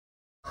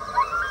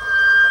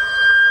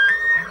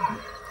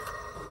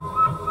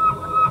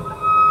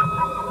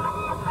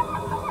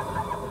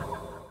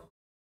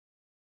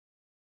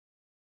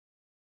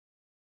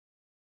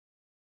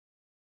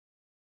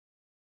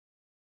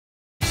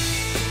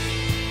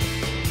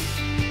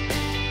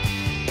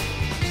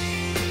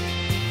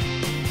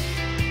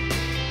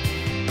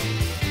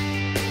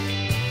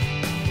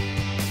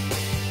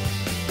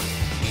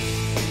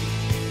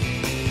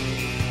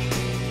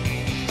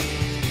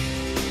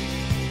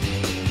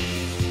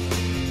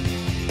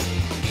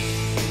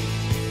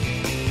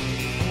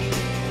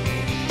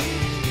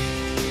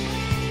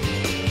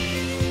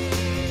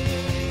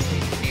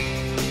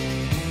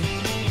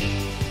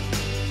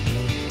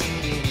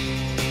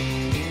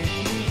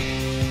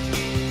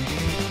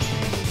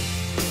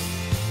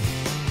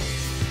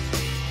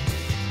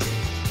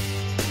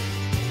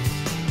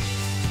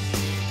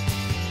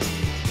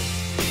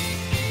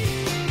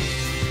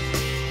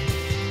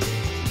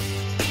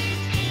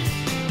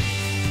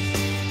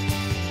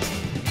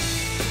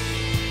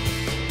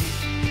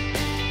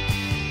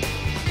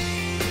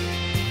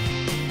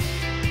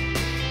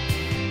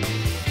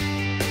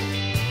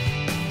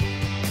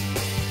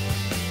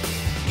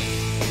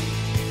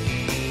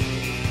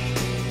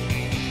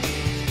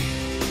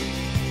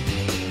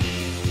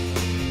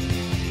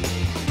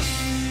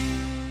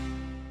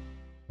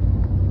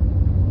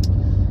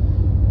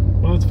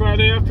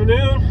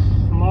afternoon.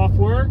 I'm off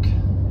work,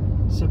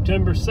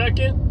 September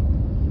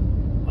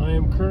 2nd. I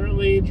am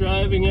currently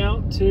driving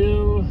out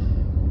to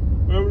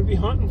where I'm going to be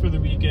hunting for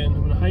the weekend.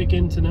 I'm going to hike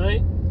in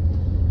tonight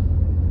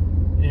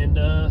and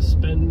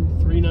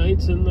spend 3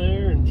 nights in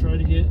there and try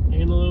to get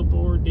antelope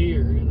or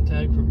deer. I got a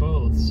tag for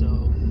both, so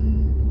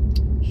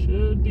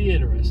should be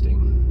interesting.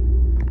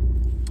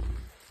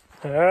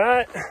 All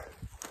right,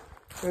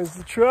 there's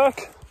the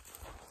truck.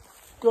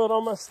 Got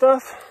all my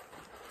stuff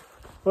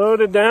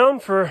loaded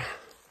down for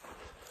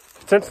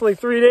potentially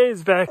 3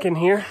 days back in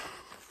here.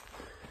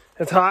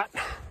 It's hot. I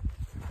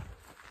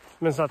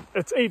mean,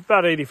 it's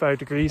about 85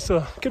 degrees, so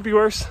it could be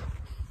worse,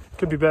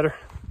 could be better.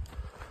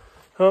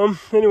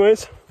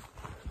 Anyways,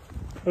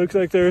 looks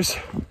like there's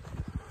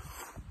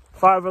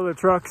 5 other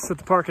trucks at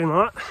the parking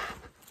lot,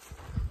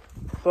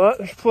 but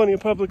there's plenty of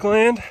public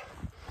land,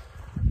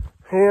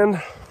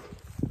 and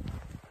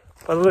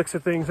by the looks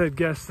of things, I'd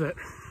guess that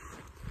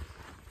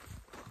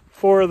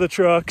 4 of the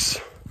trucks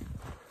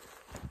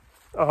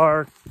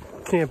are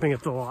camping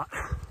at the lot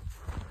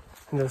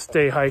and just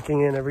day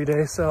hiking in every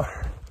day. So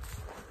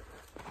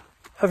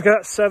I've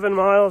got 7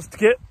 miles to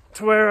get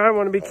to where I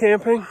want to be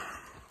camping.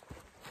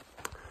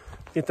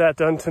 Get that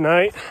done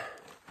tonight.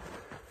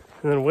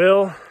 And then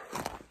Will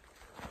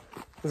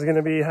is going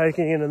to be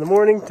hiking in the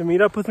morning to meet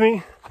up with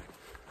me.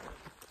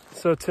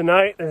 So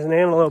tonight there's an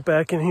antelope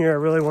back in here I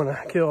really want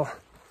to kill.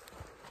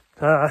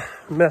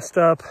 Messed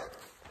up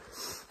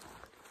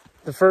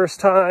the first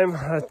time.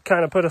 I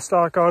kind of put a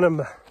stalk on him,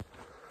 but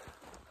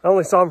I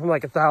only saw him from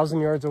like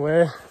 1,000 yards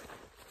away.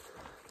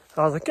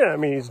 I was like, yeah, I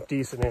mean, he's a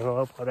decent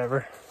antelope,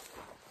 whatever.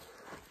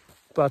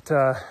 But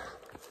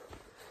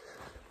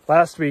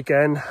last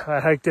weekend, I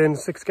hiked in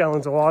 6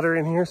 gallons of water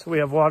in here, so we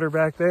have water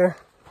back there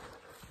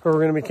where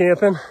we're going to be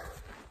camping.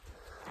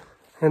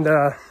 And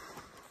I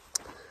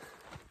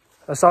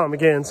saw him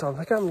again, so I'm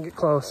like, I'm going to get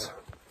close.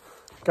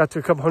 Got to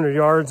a couple 100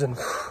 yards, and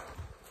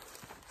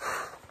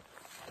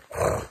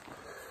I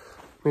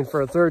mean,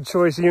 for a 3rd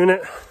choice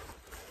unit,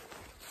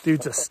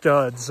 dude's a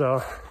stud,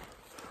 so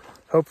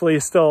hopefully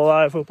he's still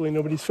alive. Hopefully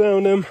nobody's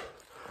found him.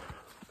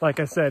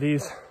 Like I said,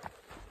 he's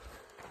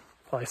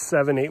probably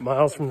 7-8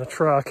 miles from the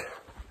truck,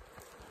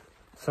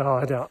 so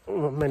I doubt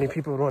many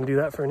people would want to do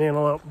that for an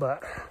antelope,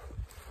 but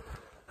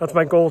that's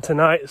my goal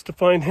tonight, is to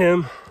find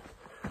him,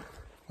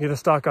 get a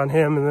stalk on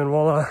him, and then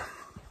we'll,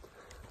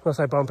 unless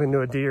I bump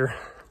into a deer.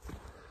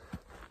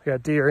 I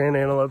got deer and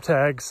antelope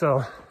tags,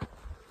 so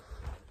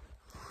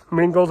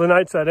main goal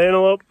tonight's that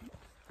antelope.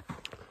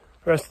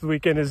 The rest of the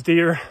weekend is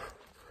deer.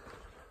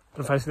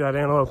 But if I see that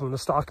antelope, I'm gonna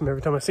stalk him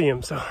every time I see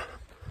him. So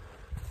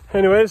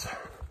anyways,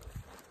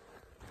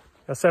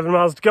 got 7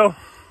 miles to go.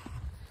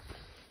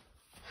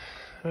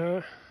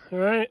 All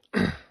right,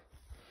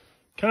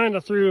 kind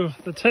of threw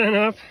the tent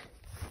up.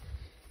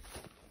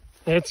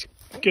 It's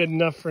good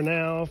enough for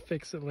now. I'll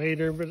fix it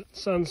later, but the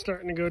sun's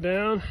starting to go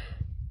down.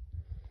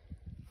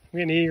 I'm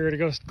getting eager to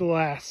go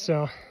glass,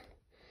 so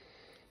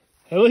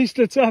at least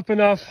it's up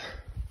enough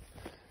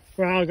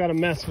where I don't gotta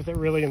mess with it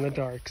really in the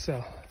dark.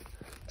 So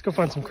let's go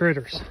find some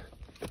critters.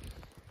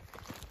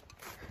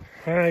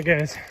 All right,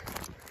 guys,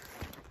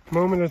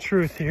 moment of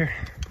truth here.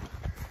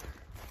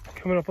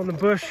 Coming up on the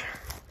bush.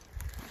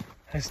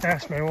 I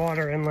stashed my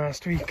water in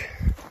last week.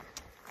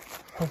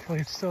 Hopefully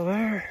it's still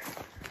there.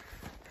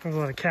 There's a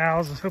lot of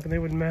cows. I was hoping they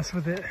wouldn't mess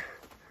with it.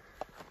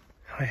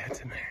 Oh yeah, it's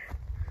in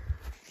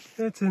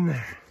there. It's in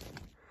there.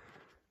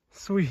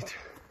 Sweet.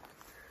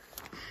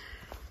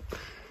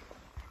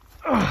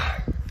 Oh.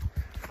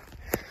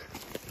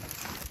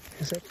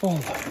 Is it full?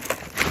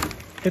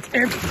 It's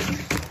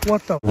empty.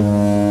 What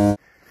the?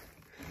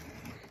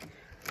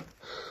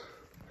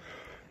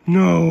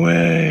 No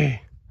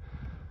way.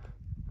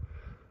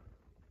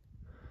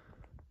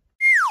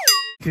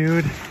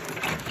 Dude, we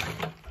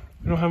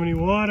don't have any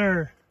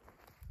water.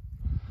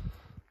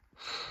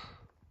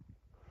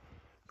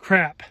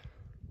 Crap.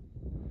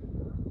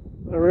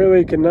 I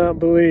really cannot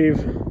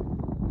believe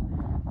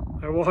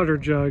my water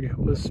jug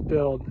was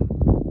spilled.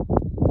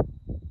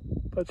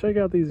 But check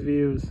out these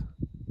views.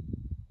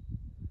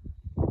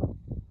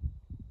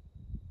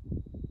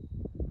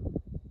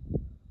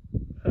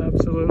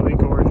 Absolutely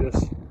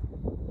gorgeous.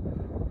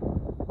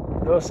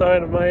 No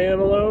sign of my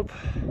antelope.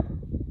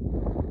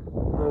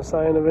 No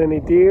sign of any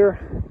deer.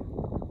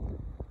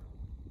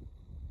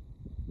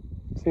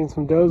 Seen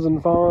some does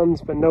and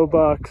fawns, but no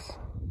bucks.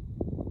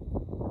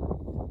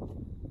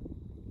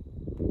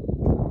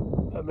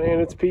 But man,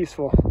 it's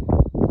peaceful.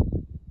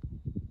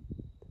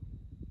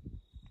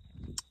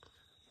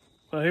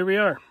 Well, here we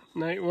are,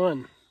 night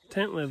 1,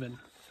 tent living.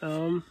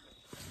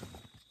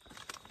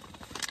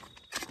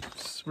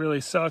 This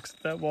really sucks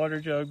that water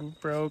jug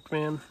broke,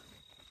 man.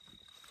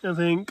 I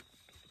think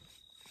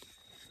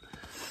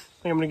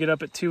I'm gonna get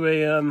up at 2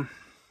 a.m.,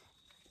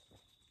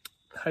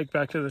 hike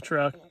back to the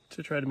truck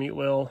to try to meet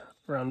Will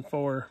around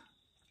 4,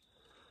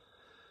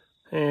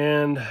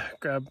 and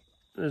grab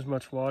as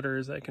much water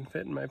as I can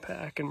fit in my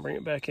pack and bring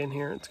it back in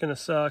here. It's gonna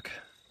suck.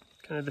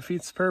 Kind of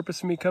defeats the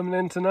purpose of me coming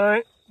in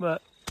tonight,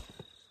 but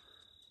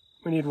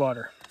we need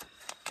water.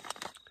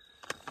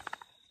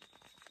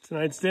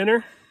 Tonight's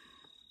dinner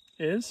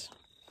is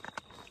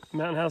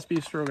Mountain House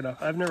beef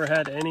stroganoff. I've never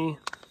had any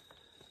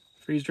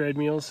freeze-dried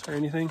meals or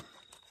anything.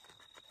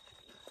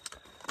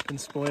 Been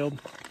spoiled.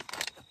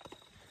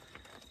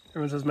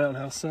 Everyone says Mountain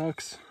House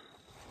sucks.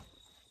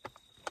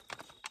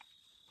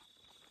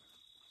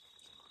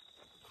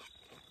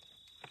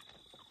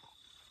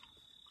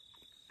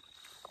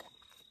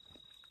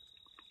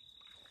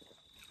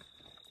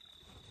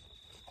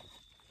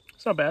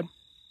 It's not bad.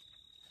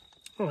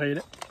 I don't hate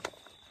it.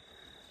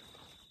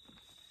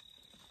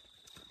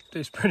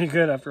 Tastes pretty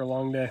good after a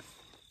long day.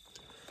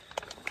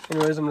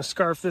 Anyways, I'm gonna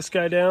scarf this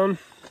guy down,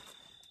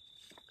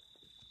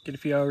 get a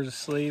few hours of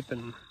sleep,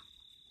 and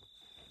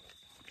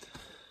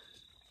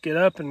get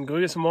up and go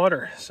get some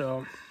water.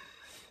 So,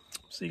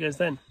 see you guys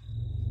then.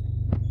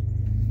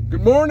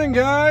 Good morning,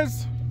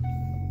 guys.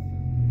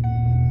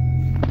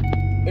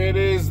 It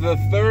is the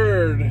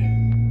 3rd,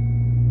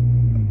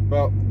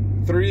 about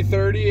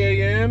 3:30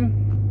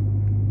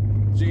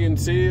 a.m. As you can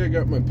see, I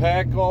got my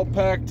pack all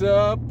packed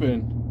up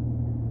and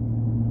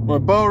my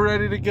bow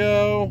ready to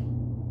go.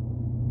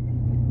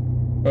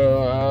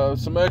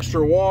 Some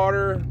extra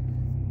water.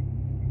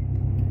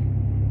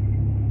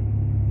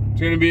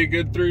 It's gonna be a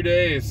good 3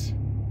 days.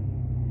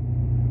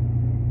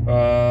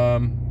 I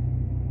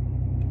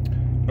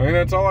think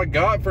that's all I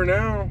got for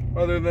now,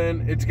 other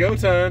than it's go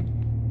time.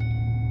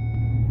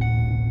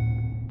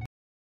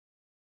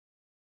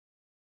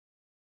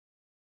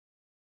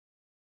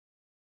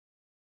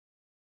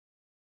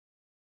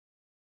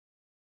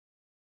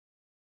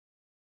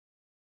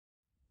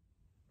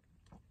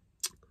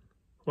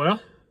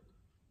 Well,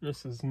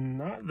 this is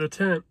not the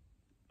tent.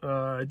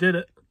 I did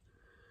it.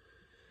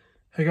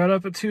 I got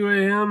up at 2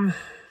 a.m.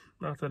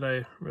 Not that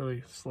I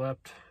really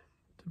slept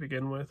to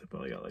begin with. I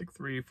probably got like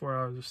 3-4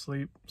 hours of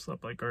sleep.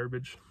 Slept like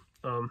garbage.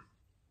 Got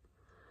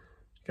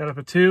up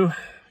at 2,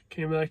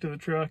 came back to the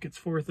truck. It's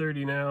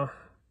 4:30 now.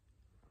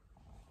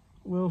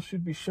 Will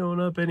should be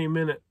showing up any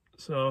minute.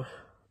 So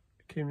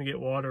I came to get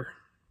water.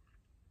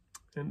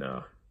 And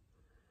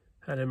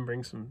had him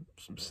bring some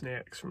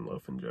snacks from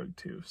Loaf and Jug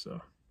too.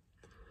 So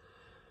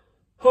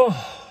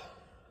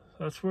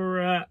that's where we're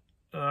at.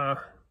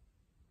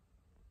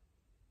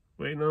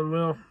 Waiting on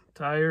Will.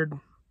 Tired.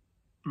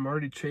 I'm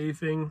already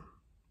chafing.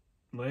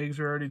 Legs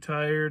are already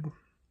tired.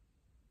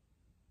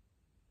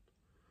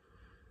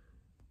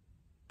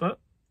 But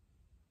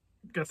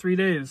got 3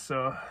 days,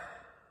 so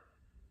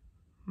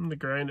I'm gonna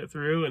grind it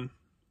through and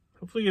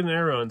hopefully get an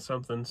arrow on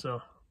something.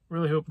 So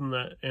really hoping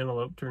that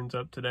antelope turns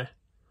up today.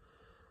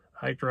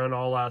 Hiked around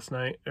all last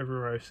night,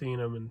 everywhere I've seen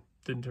him, and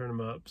didn't turn him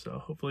up. So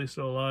hopefully he's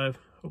still alive.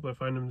 Hopefully I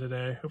find him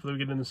today. Hopefully we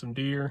get into some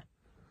deer.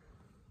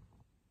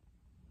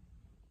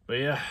 But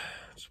yeah,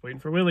 just waiting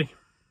for Willie.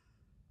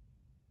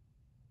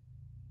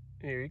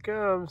 Here he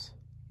comes.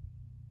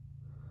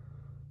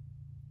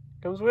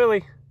 Comes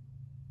Willie.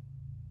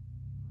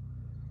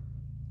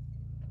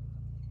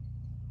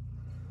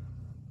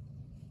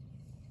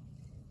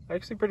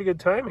 Actually pretty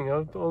good timing.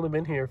 I've only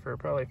been here for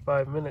probably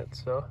 5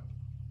 minutes, so.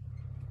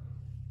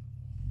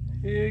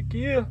 Heck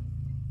yeah.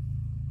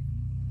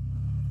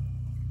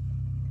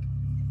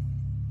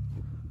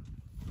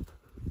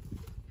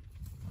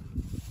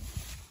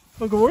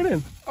 Oh, good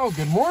morning. Oh,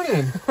 good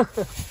morning.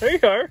 There you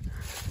are.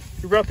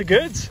 You brought the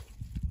goods.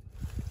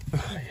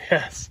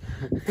 Yes.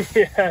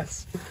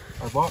 Yes.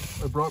 I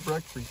brought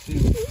breakfast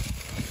too.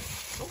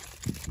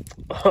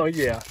 Oh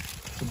yeah.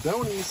 Some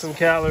donies. Some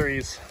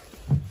calories.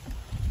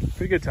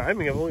 Pretty good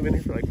timing. I've only been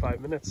here for like 5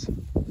 minutes.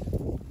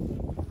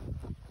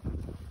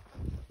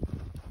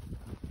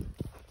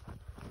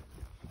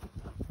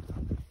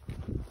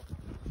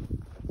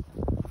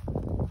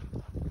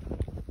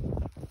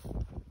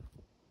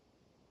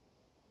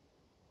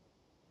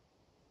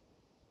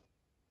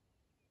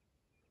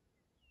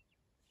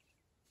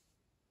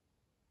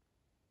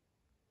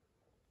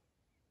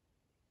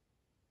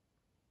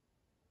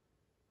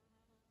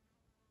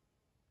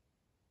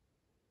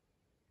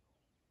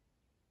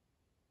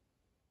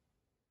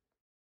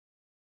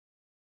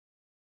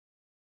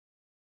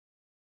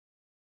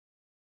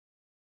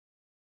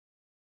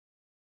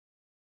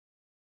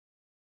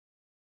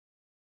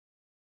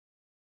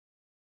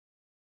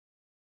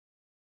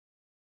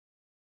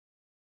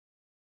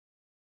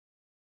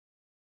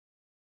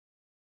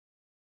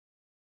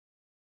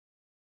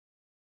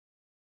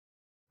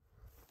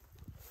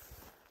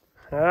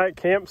 All right,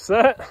 camp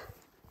set.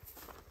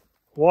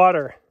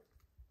 Water.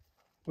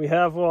 We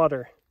have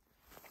water.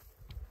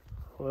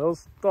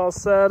 Will's all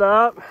set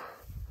up.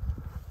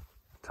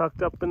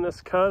 Tucked up in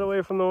this cut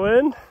away from the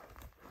wind.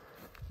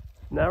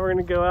 Now we're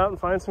gonna go out and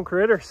find some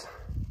critters.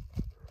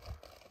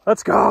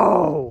 Let's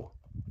go.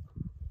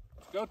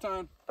 It's go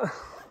time.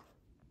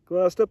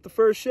 Glassed up the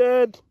first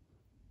shed.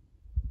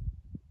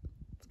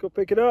 Let's go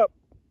pick it up.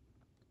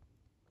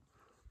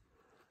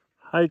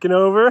 Hiking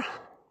over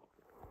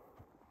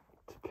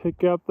to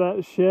pick up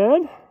that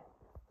shed.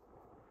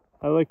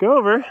 I look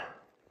over.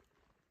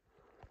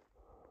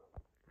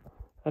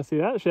 I see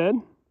that shed.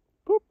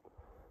 Boop.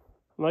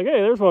 I'm like,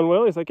 hey, there's one,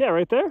 Will. He's like, yeah,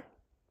 right there.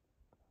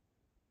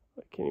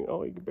 I can't even,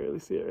 oh, you can barely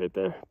see it right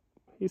there.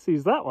 he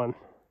sees that one.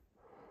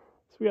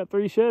 So we got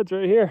 3 sheds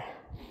right here.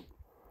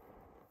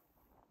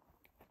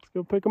 Let's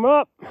go pick them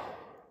up.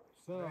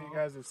 So you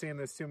guys have seen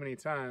this too many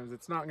times.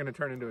 It's not going to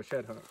turn into a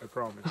shed hunt, I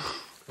promise.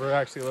 We're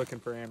actually looking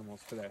for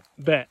animals today.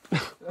 Bet.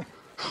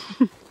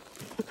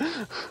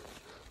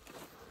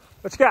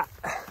 What you got?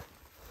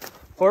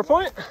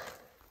 4-point?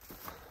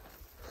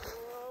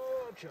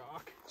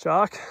 Chalk.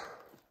 Chalk.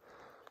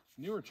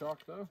 Newer chalk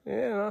though.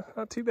 Yeah,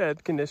 not too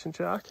bad condition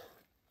chalk.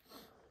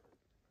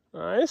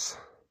 Nice.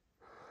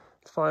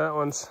 Let's follow that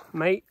one's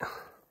mate.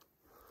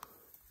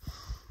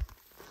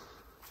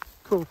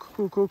 Cool,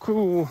 cool, cool,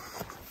 cool.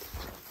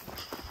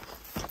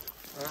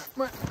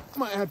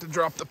 Might have to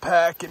drop the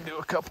pack and do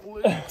a couple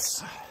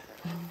loops.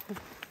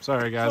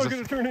 Sorry guys. It's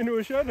going to turn into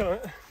a shed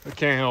hunt. I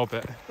can't help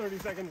it. 30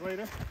 seconds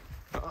later.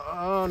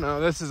 Oh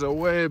no, this is a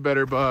way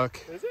better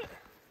buck. Is it?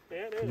 Yeah,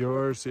 it is.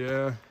 Yours,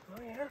 yeah. Oh,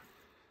 yeah.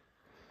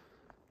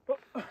 Oh.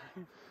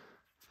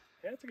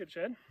 Yeah, it's a good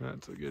shed.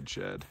 That's a good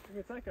shed. I think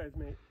it's that guy's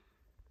mate.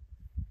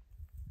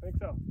 I think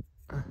so.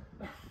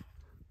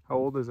 How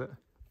old is it?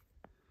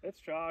 It's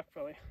chalk,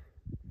 probably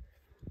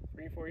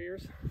 3-4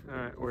 years. All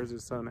right, where's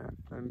his son at?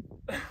 I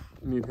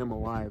need him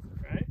alive.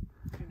 Right?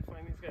 Need to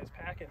find these guys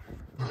packing.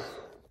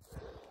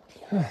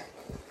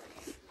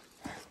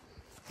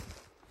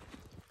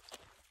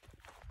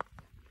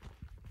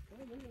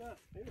 Maybe not.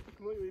 Maybe it's a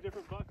completely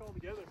different buck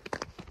altogether.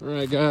 All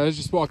right, guys,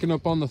 just walking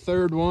up on the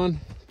 3rd one.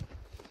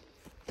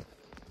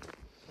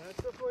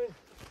 That's definitely.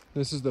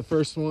 This is the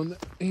first one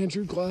that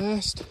Andrew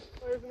glassed.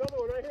 Oh, there's another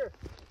one right here.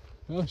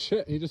 Oh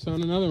shit, he just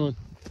found another one.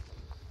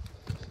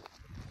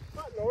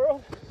 What in the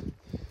world?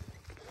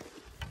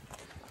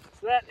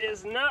 So that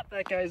is not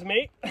that guy's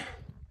mate.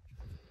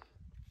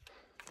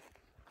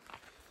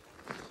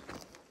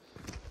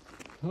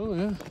 Oh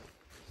yeah.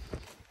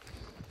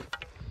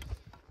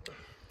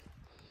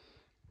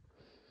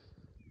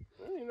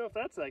 I don't even know if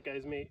that's that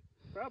guy's mate.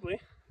 Probably.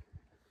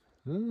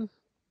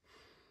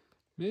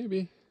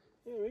 Maybe.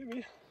 Yeah,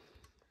 maybe.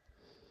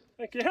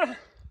 Heck yeah.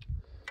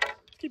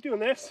 Keep doing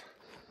this.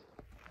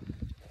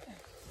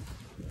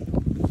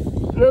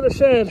 Another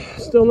shed.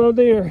 Still no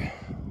deer.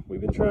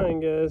 We've been trying,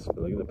 guys. But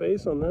look at the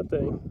base on that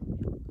thing.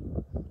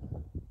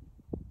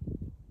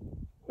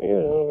 Weird.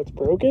 I don't know if it's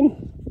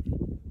broken.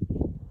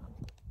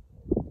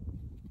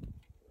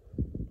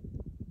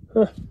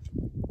 Huh.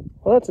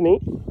 Well, that's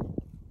neat.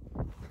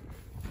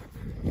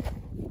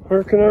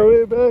 Working our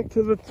way back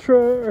to the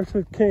truck, or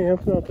to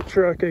camp, not the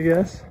truck, I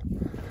guess.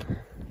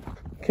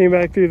 Came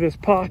back through this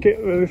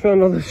pocket where we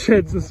found all the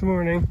sheds this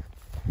morning.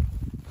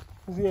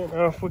 You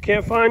know, if we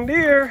can't find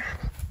deer,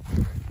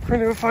 we're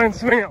gonna go find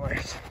some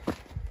antlers.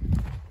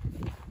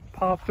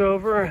 Popped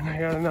over, and I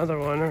got another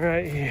one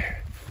right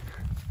here.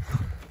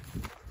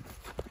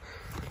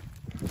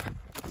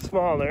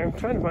 Small there. I'm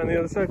trying to find the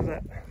other side of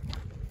that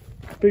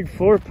big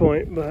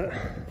 4-point, but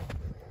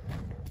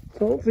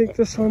don't think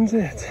this one's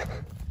it.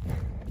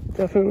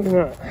 Definitely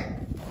not.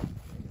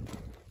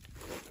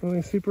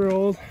 Really super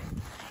old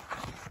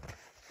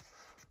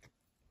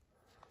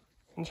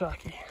and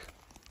chalky.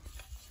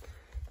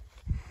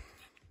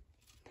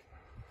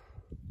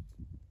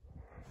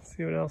 Let's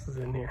see what else is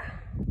in here.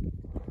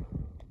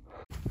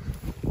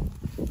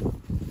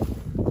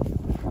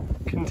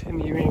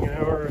 Continuing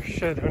our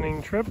shed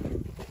hunting trip.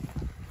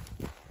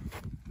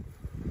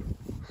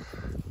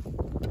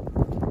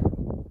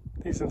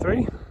 Decent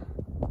 3.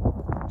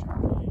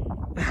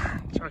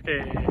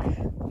 Chalky.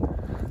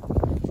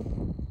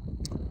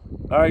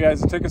 All right,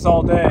 guys, it took us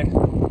all day.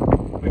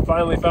 We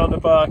finally found a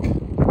buck.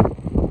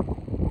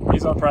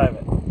 He's on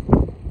private,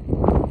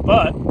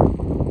 but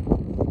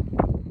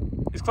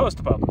he's close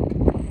to public.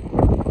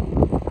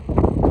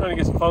 I'm trying to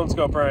get some phone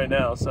scope right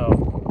now, so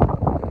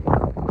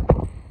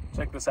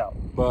check this out.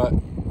 But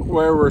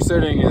where we're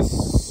sitting is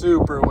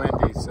super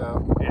windy,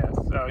 so Yeah,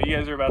 so you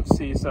guys are about to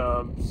see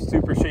some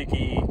super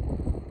shaky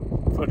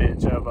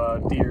footage of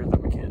a deer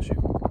that we can't shoot.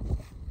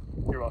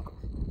 You're welcome.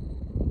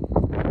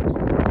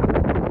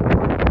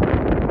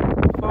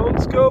 Phone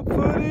scope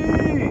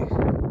footy!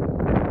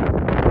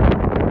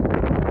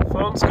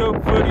 Phone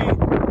scope footy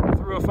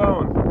through a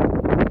phone.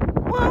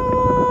 What?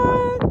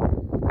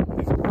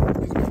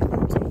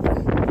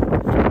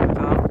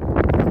 I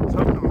was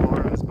hoping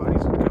more of his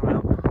buddies would come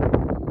out.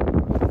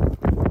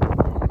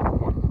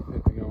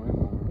 had to go in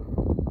more.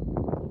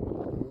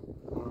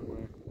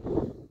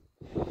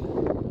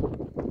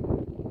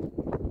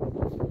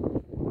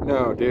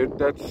 No, dude,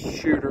 that's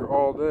shooter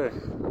all day.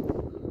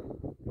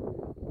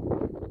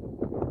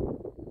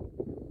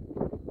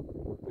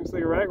 Looks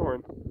like a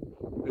raghorn.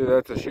 Dude,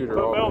 that's a shooter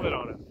Put all velvet day.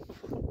 on it.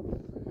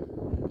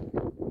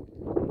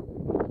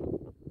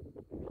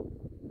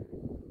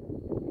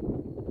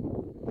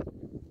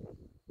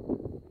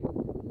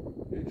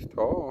 He's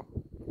tall.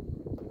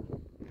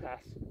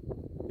 Pass.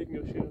 You can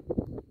go shoot him.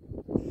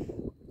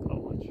 I'll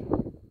watch.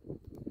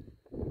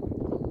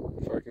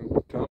 If I can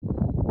tell.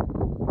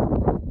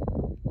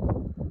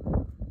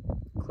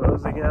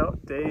 Closing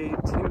out day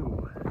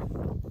 2.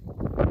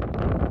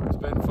 It's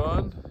been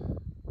fun.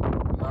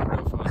 Not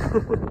real fun.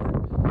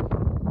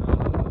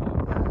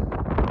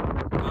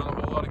 Not a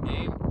whole lot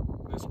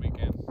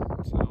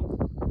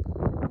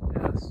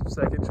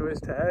choice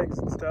tags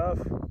and stuff.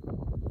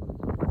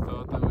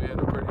 Thought that we had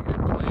a pretty good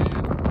plan.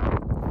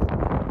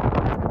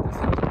 Just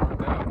hasn't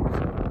worked out.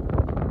 So.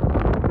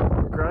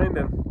 We're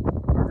grinding.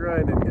 We're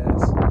grinding,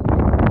 guys.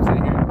 Stay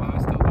here and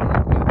last till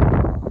dark.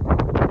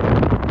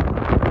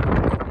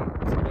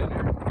 Some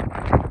dinner.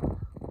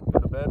 Go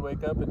to bed,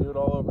 wake up, and do it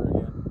all over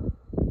again.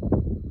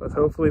 With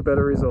hopefully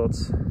better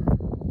results.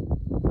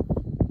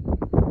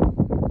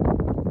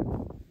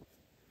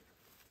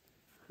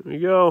 Here we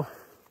go.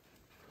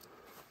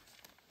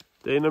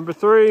 Day number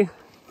 3.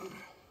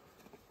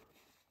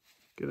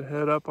 Get a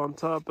head up on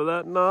top of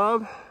that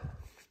knob.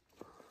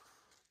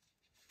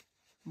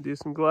 Do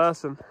some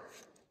glassing.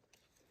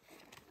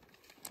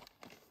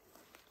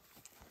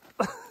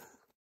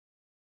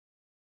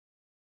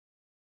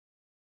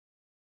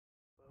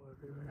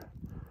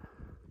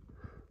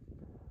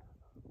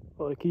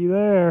 Looky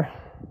there.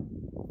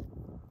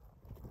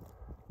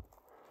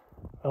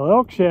 An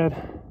elk shed.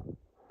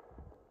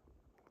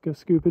 Go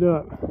scoop it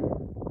up.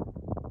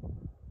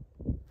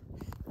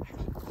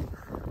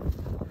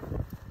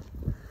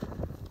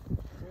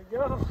 There we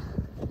go.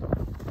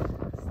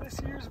 It's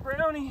this year's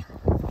brownie.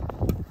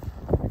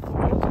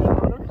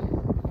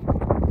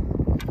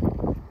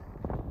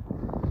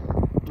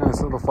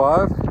 Nice little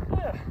 5.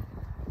 Yeah.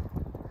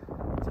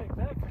 I'll take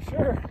that for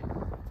sure.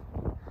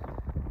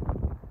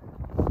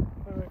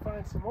 Maybe we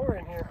find some more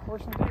in here, or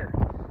some deer.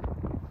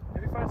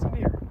 Maybe find some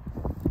deer.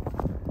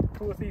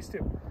 Cool with these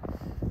two.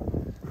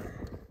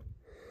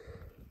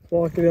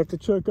 Walking up to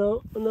check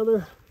out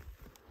another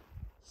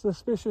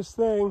suspicious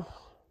thing.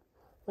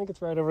 I think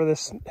it's right over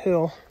this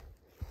hill.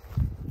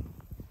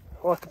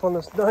 Walk up on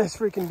this nice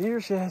freaking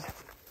deer shed.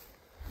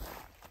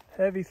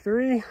 Heavy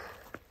 3.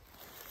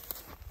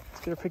 Let's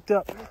get her picked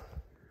up.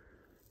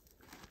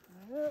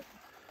 Yep.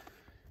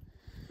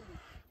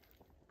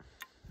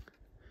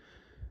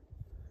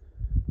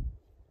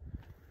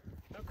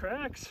 No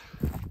cracks.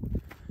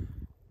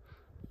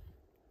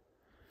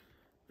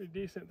 Pretty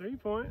decent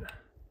 3-point.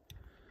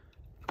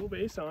 Cool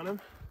base on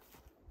him.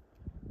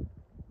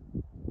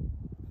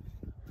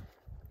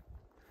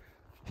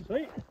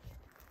 Sweet.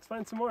 Let's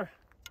find some more.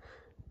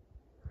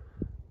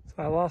 So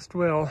I lost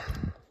Will.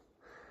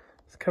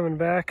 He's coming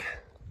back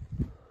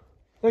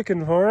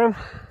looking for him.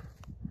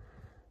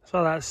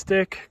 Saw that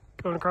stick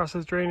going across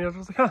his drainage. I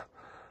was like, huh,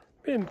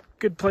 be a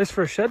good place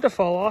for a shed to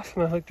fall off.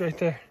 And I looked right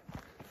there.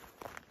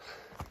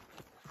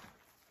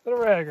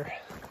 Little ragger.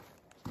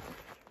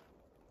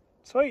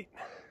 Sweet.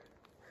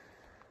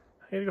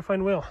 I gotta go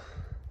find Will.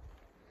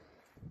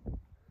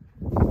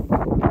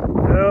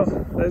 Well,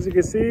 as you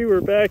can see,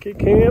 we're back at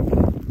camp.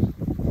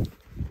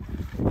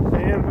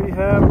 And we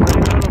have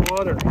ran out of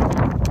water.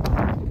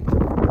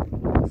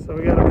 So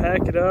we gotta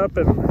pack it up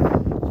and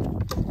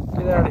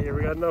get out of here.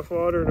 We got enough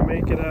water to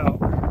make it out.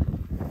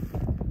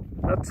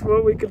 That's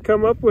what we could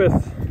come up with.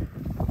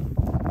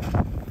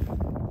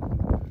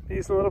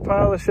 Decent little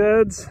pile of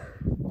sheds.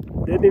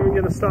 Didn't even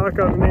get a stock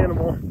on an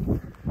animal.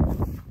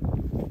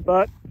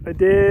 But I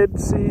did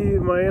see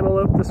my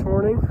antelope this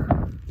morning.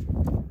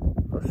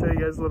 I'll show you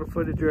guys a little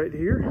footage right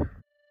here.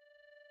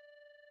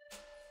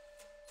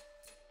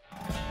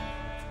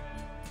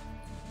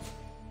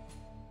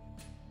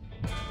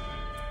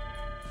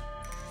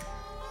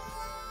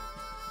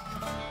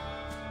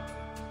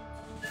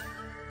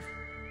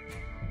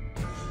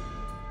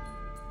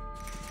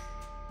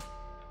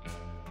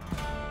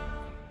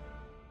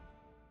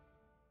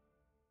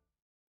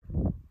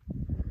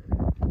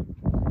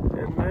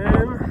 And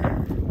then,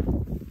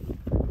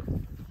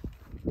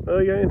 oh,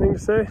 you got anything to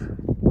say?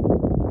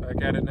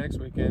 Back at it next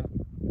weekend.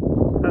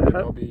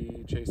 I'll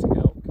be chasing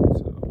elk,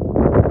 so.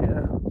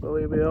 Yeah,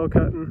 we'll be elk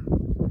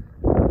hunting.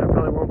 I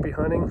probably won't be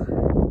hunting.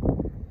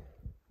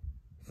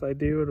 If I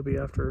do, it'll be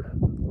after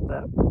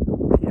that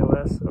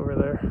POS over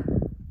there.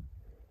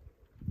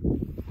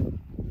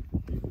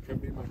 You can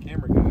be my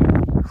camera guy.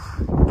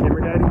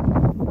 Camera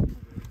guiding.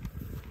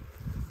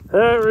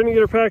 Alright, we're gonna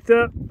get her packed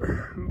up.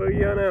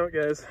 Boogie on out,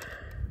 guys.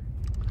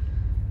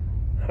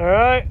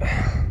 Alright.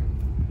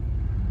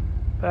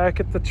 Back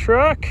at the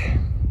truck.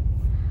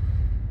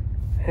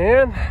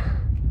 And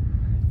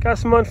got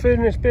some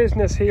unfinished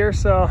business here,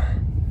 so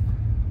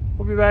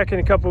we'll be back in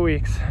a couple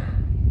weeks.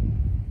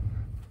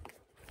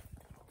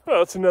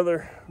 Well, it's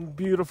another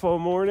beautiful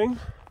morning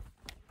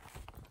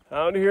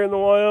out here in the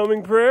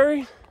Wyoming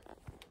prairie.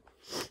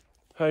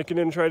 Hiking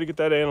in and try to get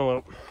that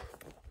antelope.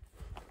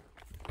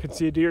 Could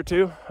see a deer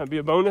too, that'd be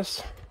a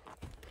bonus.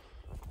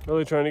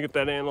 Really trying to get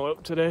that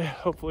antelope today.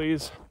 Hopefully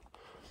he's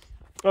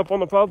up on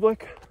the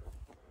public.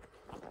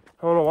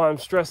 I don't know why I'm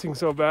stressing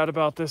so bad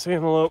about this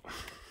antelope.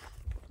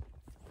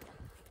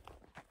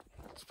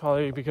 It's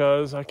probably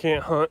because I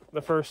can't hunt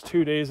the first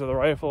 2 days of the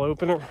rifle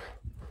opener.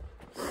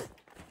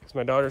 Because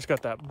my daughter's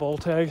got that bull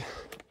tag.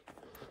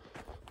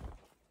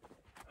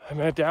 I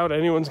mean, I doubt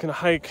anyone's gonna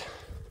hike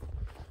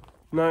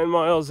 9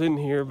 miles in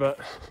here, but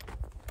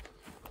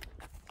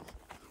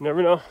you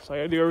never know. So I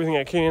gotta do everything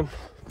I can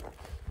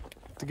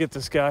to get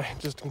this guy,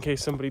 just in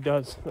case somebody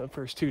does the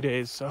first 2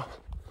 days. So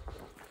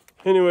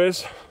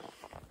anyways,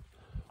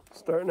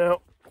 starting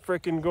out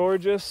freaking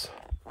gorgeous.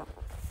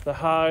 The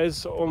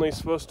high's only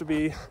supposed to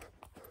be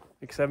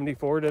like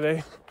 74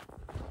 today.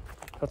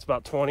 That's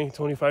about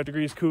 25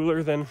 degrees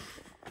cooler than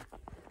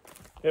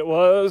it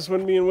was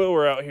when me and Will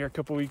were out here a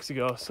couple weeks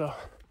ago. So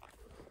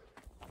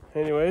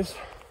anyways,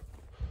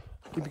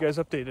 keep you guys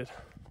updated.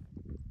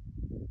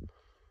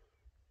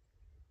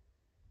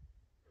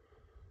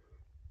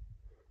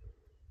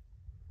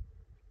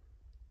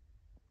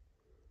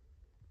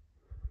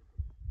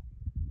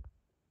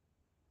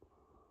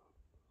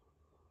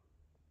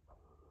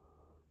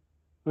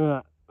 Look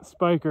at that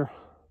spiker.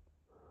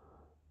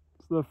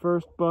 It's the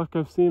first buck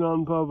I've seen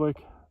on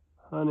public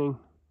hunting.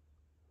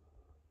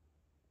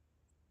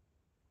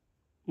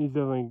 He's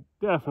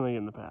definitely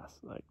in the pass.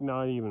 Like,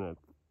 not even a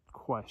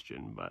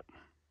question, but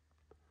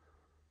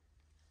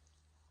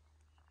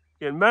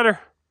getting better.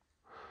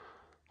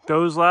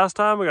 Does last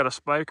time, I got a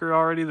spiker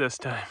already this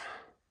time.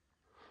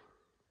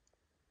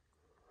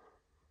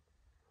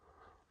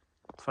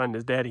 Let's find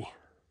his daddy.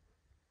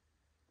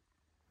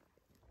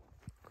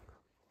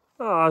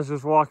 Oh, I was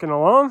just walking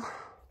along,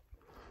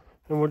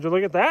 and would you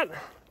look at that?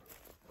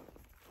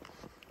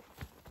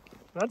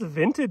 That's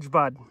vintage,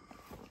 bud.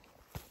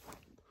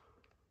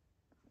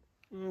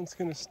 And it's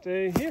gonna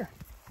stay here.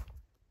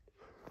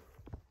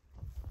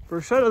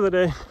 First shot of the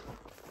day.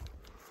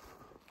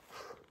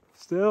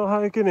 Still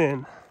hiking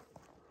in.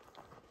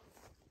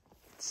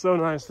 It's so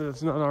nice that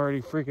it's not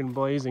already freaking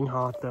blazing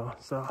hot though,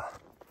 so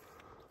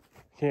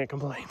can't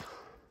complain.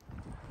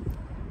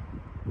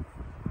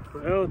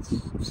 Well, it's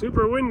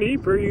super windy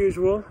per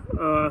usual.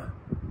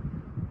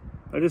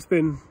 I've just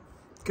been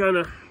kind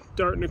of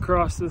darting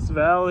across this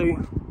valley,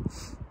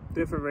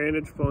 different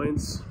vantage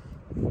points.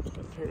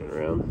 Turn it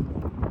around.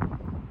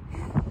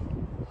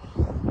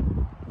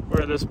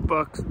 Where this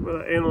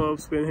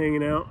antelope's been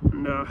hanging out,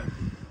 and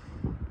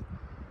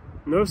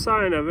no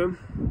sign of him.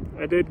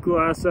 I did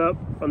glass up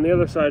on the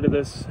other side of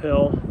this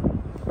hill,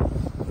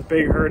 a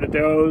big herd of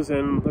does,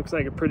 and looks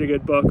like a pretty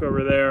good buck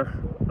over there.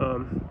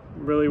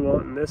 Really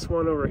wanting this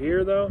one over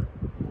here though.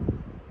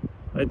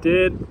 I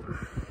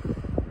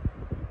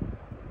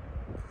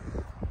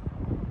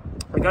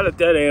got a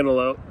dead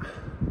antelope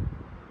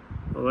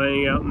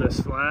laying out in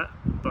this flat,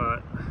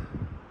 but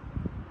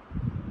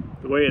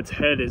the way its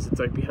head is, it's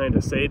like behind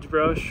a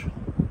sagebrush.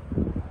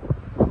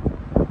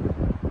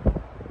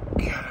 God,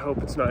 I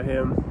hope it's not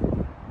him.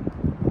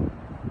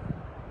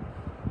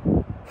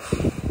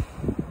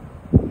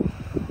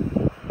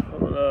 I'm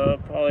gonna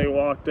probably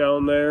walk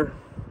down there.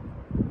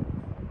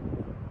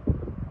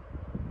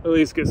 At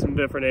least get some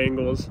different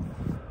angles.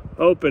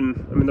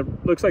 Hoping, I mean,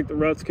 looks like the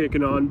rut's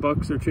kicking on.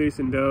 Bucks are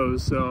chasing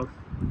does, so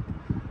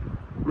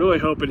I'm really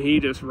hoping he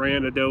just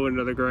ran a doe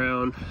into the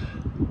ground.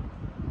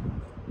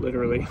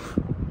 Literally.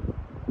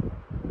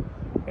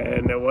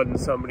 And it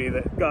wasn't somebody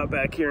that got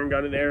back here and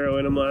got an arrow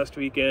in him last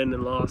weekend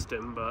and lost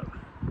him, but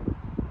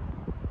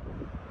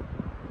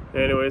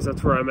anyways,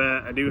 that's where I'm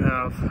at. I do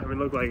have, I mean,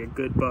 look like a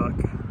good buck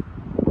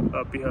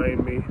up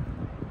behind me,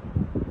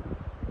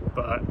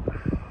 but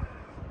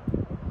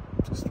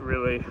just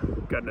really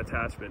got an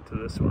attachment to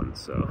this one,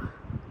 so I'm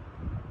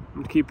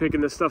gonna keep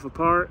picking this stuff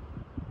apart,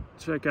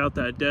 check out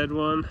that dead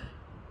one,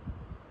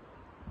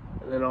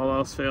 and then all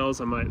else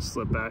fails, I might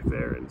slip back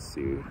there and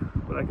see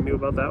what I can do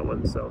about that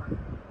one. So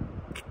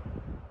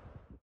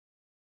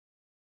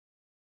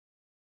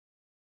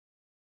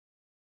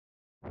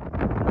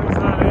there's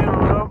that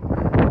antelope.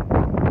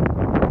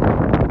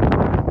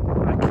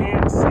 I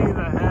can't see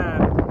the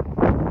head.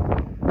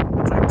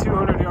 It's like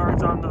 200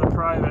 yards onto the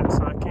private,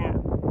 so I can't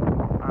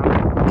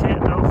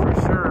know for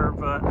sure,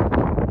 but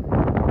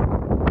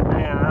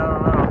man, I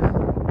don't know.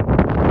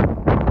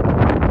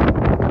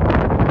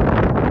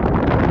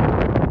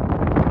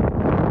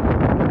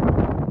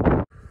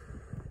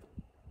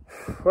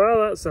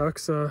 Well, that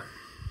sucks. I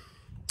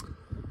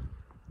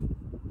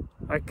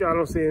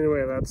don't see any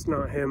way that's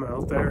not him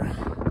out there.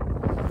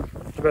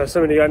 I bet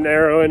somebody got an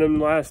arrow in him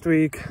last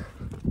week.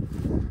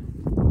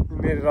 He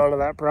made it onto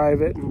that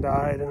private and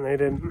died, and they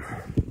didn't.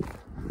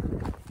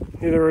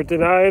 Either were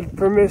denied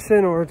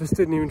permission or just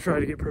didn't even try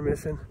to get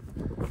permission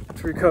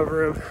to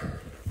recover him.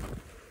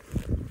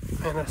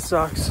 And that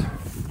sucks.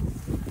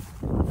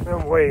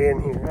 I'm way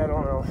in here. I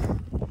don't know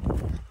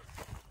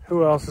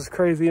who else is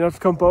crazy enough to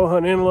come bow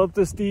hunt antelope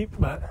this deep,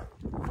 but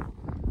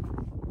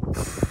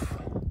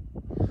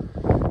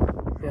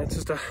yeah, it's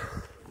just a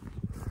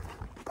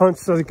punch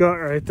to the gut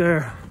right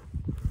there.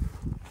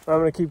 I'm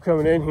gonna keep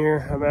coming in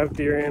here. I'm out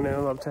deer and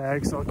antelope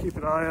tag, so I'll keep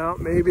an eye out.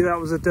 Maybe that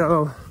was a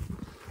doe.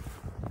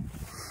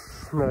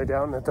 I'm really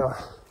doubting it though.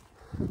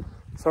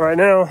 So right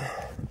now,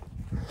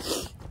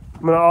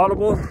 I'm gonna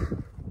audible.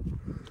 I'm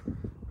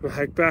gonna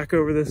hike back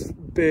over this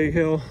big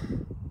hill,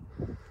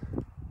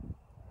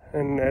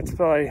 and it's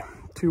probably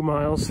 2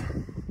 miles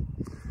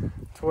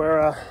to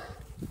where I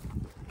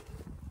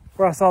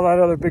saw that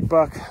other big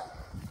buck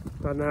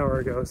about an hour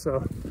ago.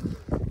 So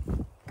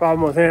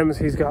problem with him is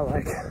he's got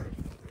like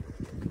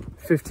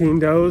 15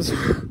 does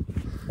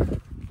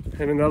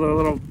and another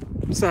little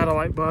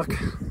satellite buck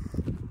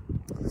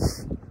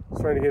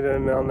trying to get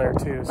in down there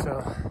too.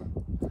 So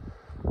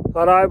a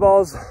lot of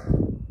eyeballs,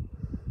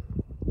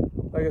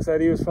 Like I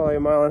said, he was probably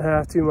 1.5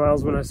 miles, 2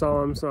 miles when I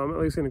saw him, so I'm at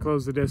least going to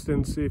close the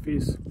distance, see if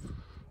he's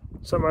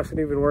something I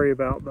shouldn't even worry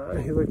about,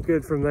 but he looked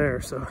good from there,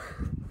 so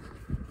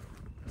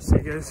see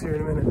you guys here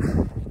in a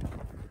minute.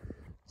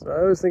 So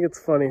I always think it's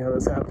funny how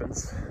this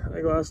happens.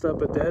 I glassed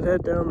up a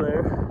deadhead down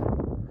there,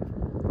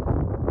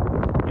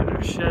 either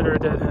a shed or a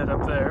deadhead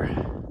up there.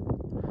 I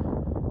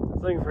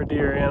was looking for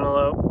deer,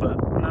 antelope, but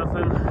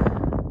nothing.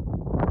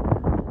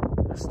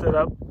 I stood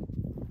up,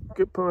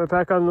 put my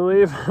pack on to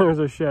leave, there's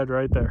a shed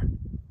right there.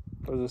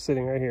 I was just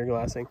sitting right here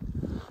glassing.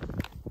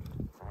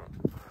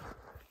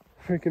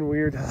 Freaking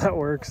weird how that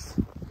works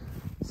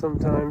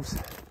sometimes.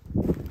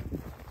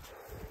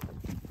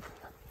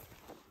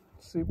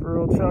 Super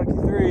old Chalky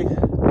 3.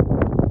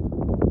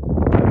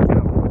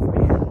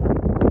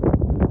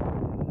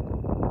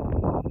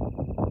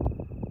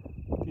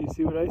 Do you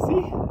see what I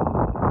see?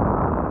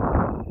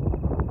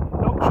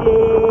 Elk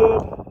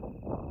shed.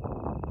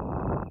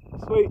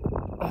 Sweet.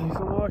 At least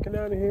I'm walking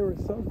out of here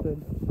with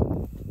something.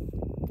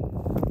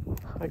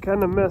 I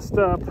kind of messed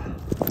up.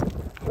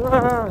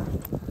 Kind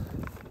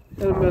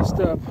of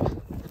messed up.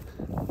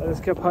 I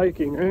just kept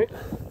hiking, right?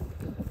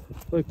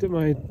 Looked at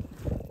my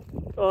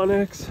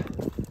Onyx.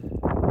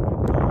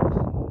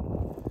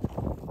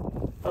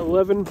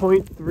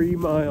 11.3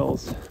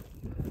 miles.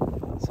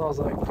 So I was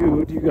like,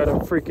 dude, you gotta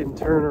freaking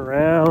turn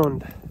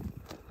around.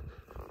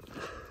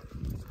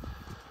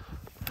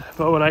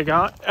 But when I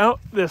got out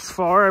this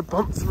far, I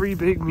bumped 3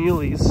 big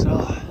muleys,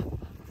 so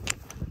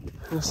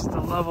this is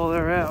the level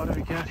they're at. What do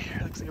we got here?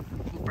 Looks like a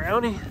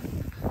brownie.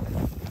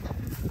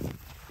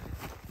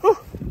 Whew.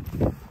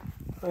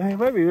 I think it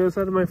might be this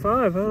out of my 5.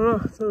 I don't know.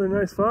 It's another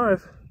nice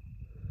 5.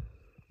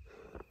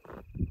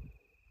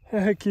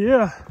 Heck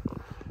yeah.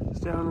 It's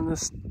down in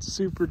this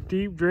super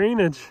deep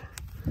drainage.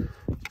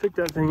 Let's pick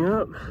that thing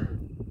up.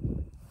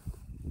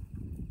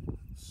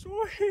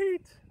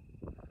 Sweet.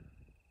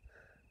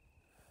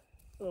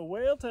 A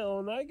whale tail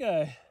on that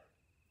guy.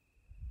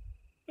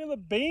 Look at the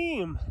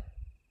beam.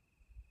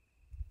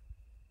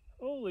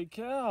 Holy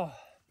cow.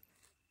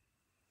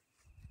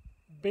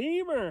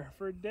 Beamer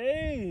for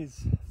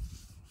days.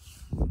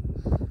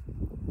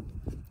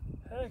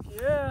 Heck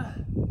yeah.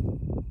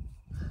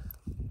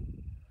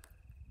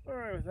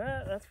 Alright with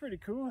that, that's pretty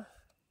cool.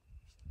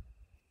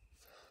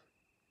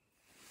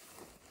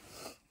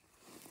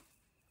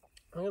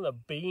 Look at the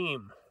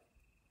beam.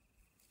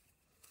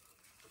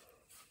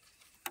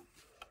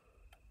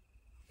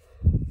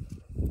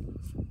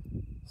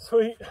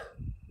 Sweet.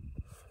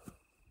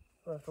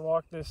 I'll have to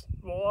walk this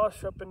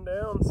wash up and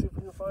down, see if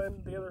we can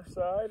find the other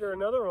side or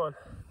another one.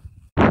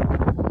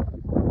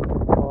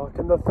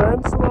 Walking the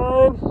fence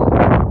line.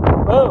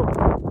 Boom.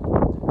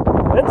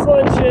 Fence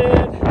line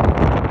shed.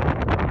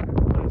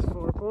 Nice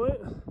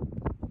 4-point.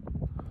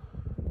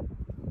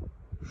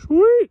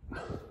 Sweet.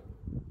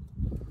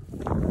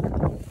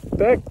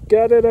 Back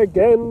at it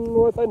again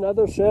with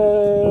another shed.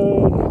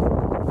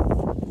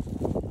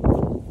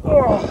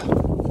 Oh.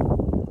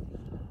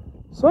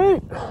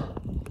 Sweet.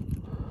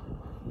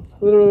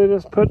 Literally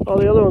just put all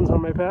the other ones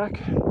on my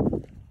pack.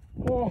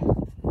 Oh.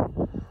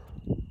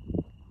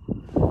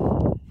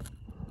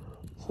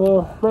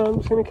 So now I'm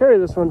just gonna carry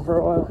this one for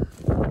a while.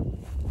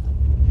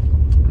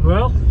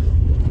 Well,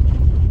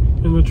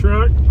 in the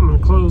truck, I'm gonna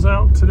close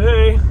out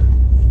today.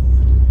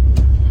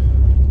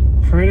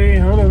 Pretty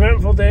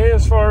uneventful day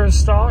as far as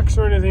stalks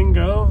or anything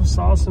go.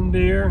 Saw some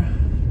deer.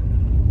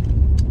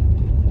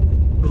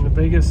 And the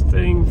biggest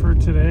thing for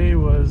today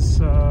was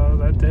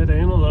that dead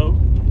antelope.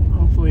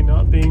 Hopefully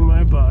not being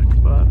my buck,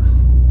 but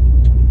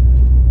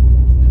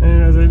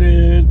and as I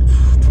did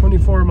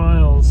 24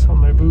 miles on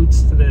my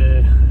boots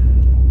today.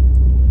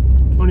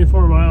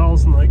 24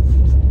 miles and like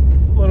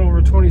a little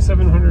over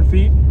 2,700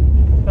 feet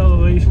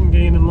elevation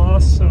gain and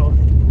loss, so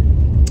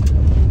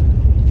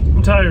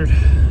I'm tired.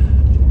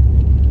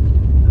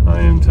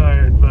 I am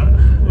tired, but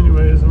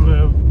anyways, I'm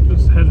gonna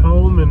just head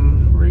home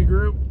and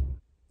regroup.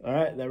 All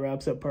right, that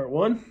wraps up part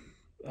 1.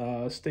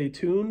 Stay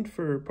tuned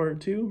for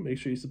part 2. Make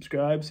sure you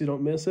subscribe so you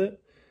don't miss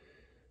it.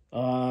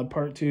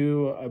 Part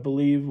 2, I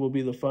believe, will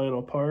be the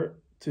final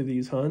part to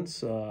these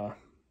hunts.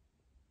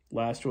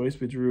 Last choice,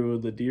 we drew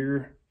the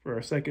deer for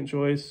our second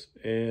choice,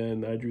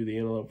 and I drew the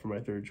antelope for my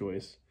third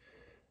choice.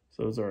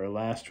 So those are our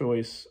last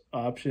choice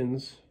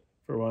options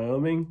for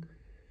Wyoming.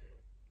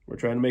 We're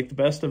trying to make the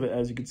best of it.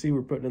 As you can see,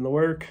 we're putting in the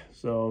work.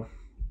 So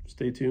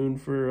stay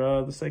tuned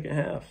for the second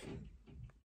half.